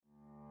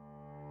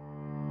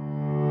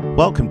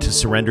Welcome to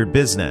Surrendered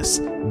Business.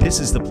 This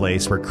is the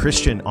place where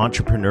Christian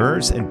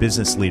entrepreneurs and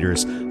business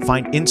leaders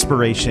find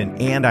inspiration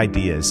and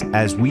ideas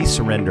as we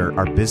surrender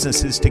our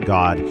businesses to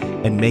God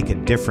and make a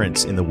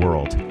difference in the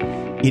world.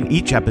 In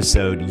each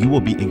episode, you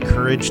will be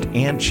encouraged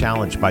and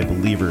challenged by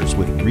believers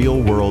with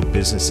real-world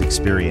business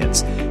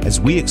experience as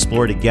we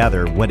explore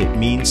together what it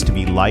means to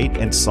be light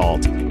and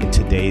salt in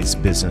today's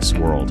business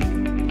world.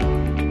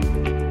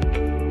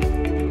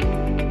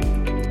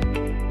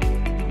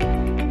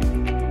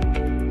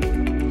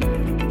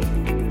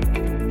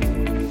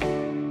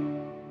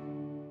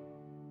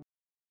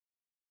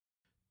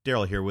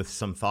 Daryl here with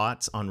some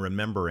thoughts on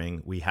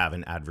remembering we have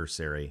an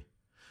adversary.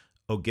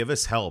 Oh, give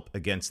us help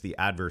against the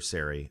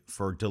adversary,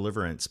 for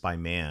deliverance by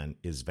man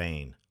is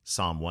vain.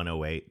 Psalm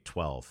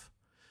 108:12.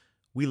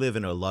 We live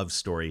in a love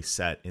story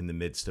set in the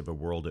midst of a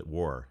world at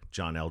war,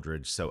 John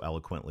Eldredge so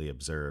eloquently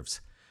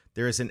observes.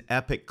 There is an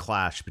epic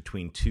clash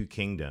between two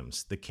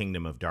kingdoms, the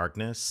kingdom of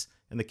darkness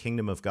and the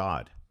kingdom of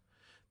God.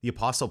 The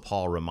Apostle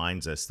Paul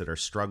reminds us that our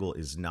struggle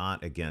is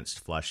not against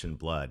flesh and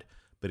blood,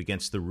 but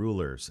against the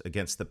rulers,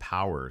 against the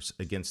powers,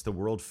 against the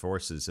world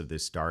forces of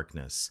this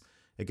darkness,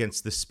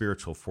 against the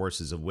spiritual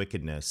forces of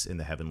wickedness in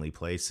the heavenly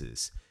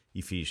places.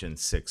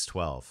 Ephesians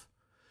 6:12.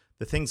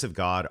 The things of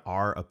God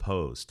are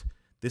opposed.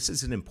 This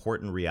is an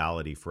important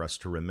reality for us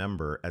to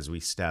remember as we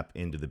step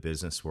into the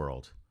business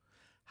world.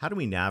 How do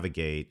we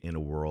navigate in a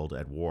world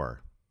at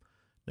war?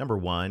 Number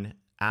one,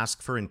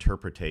 ask for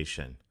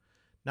interpretation.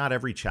 Not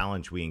every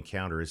challenge we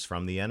encounter is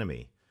from the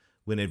enemy.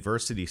 When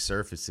adversity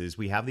surfaces,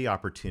 we have the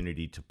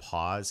opportunity to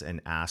pause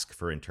and ask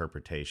for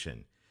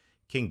interpretation.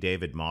 King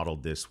David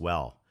modeled this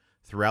well.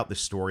 Throughout the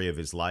story of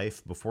his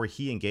life, before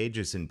he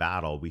engages in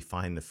battle, we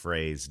find the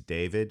phrase,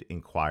 David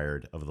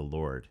inquired of the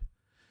Lord.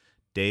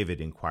 David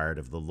inquired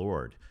of the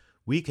Lord.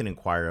 We can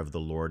inquire of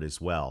the Lord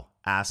as well,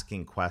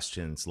 asking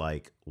questions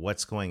like,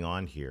 what's going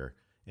on here,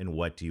 and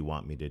what do you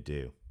want me to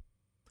do?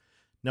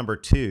 Number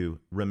two,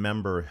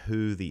 remember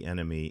who the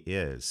enemy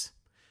is.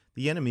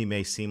 The enemy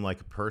may seem like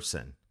a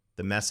person.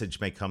 The message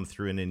may come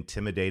through an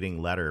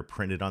intimidating letter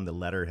printed on the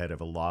letterhead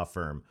of a law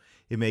firm.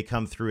 It may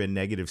come through a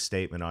negative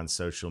statement on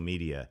social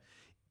media.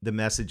 The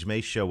message may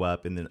show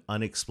up in an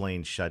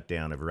unexplained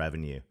shutdown of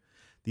revenue.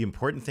 The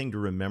important thing to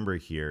remember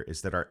here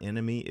is that our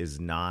enemy is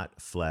not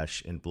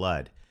flesh and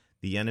blood.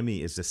 The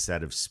enemy is a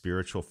set of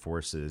spiritual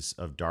forces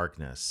of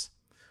darkness.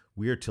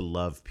 We are to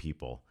love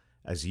people.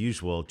 As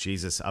usual,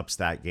 Jesus ups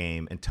that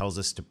game and tells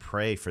us to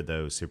pray for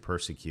those who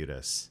persecute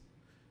us.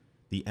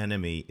 The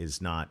enemy is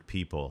not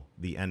people.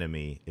 The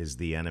enemy is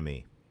the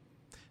enemy.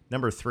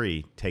 Number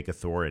three, take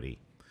authority.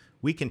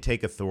 We can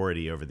take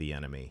authority over the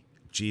enemy.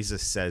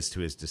 Jesus says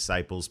to his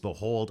disciples,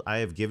 "Behold, I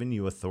have given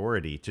you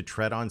authority to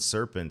tread on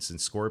serpents and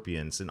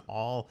scorpions and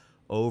all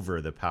over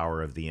the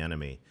power of the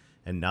enemy,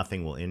 and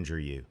nothing will injure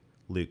you."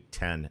 Luke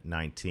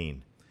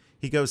 10:19.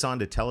 He goes on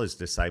to tell his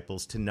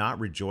disciples to not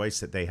rejoice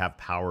that they have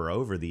power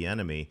over the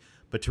enemy,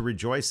 but to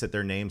rejoice that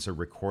their names are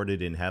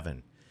recorded in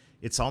heaven.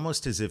 It's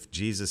almost as if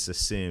Jesus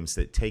assumes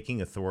that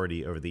taking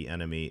authority over the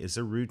enemy is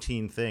a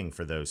routine thing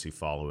for those who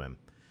follow him.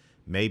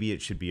 Maybe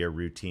it should be a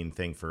routine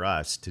thing for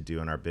us to do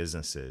in our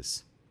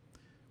businesses.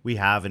 We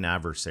have an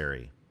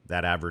adversary.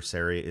 That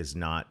adversary is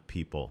not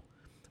people.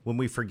 When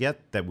we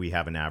forget that we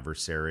have an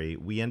adversary,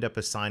 we end up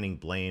assigning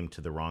blame to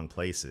the wrong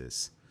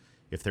places.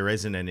 If there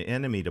isn't an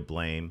enemy to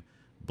blame,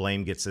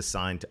 blame gets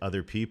assigned to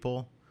other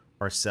people,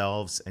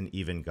 ourselves, and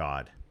even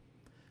God.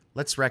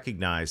 Let's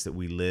recognize that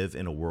we live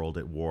in a world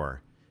at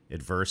war.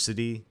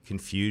 Adversity,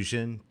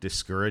 confusion,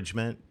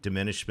 discouragement,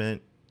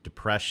 diminishment,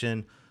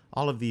 depression,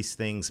 all of these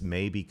things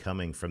may be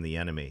coming from the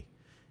enemy.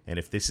 And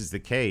if this is the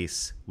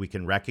case, we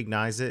can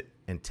recognize it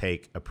and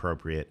take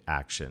appropriate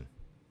action.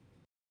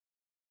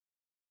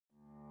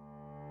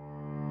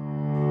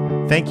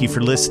 Thank you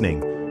for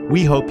listening.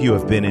 We hope you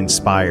have been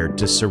inspired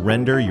to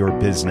surrender your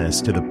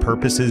business to the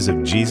purposes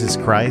of Jesus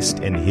Christ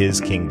and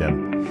His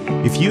kingdom.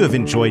 If you have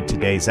enjoyed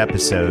today's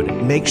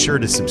episode, make sure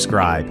to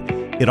subscribe.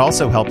 It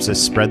also helps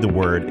us spread the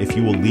word if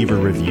you will leave a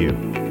review.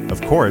 Of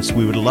course,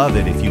 we would love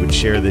it if you would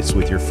share this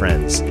with your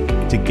friends.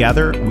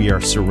 Together, we are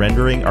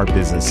surrendering our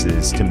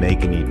businesses to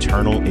make an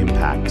eternal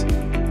impact.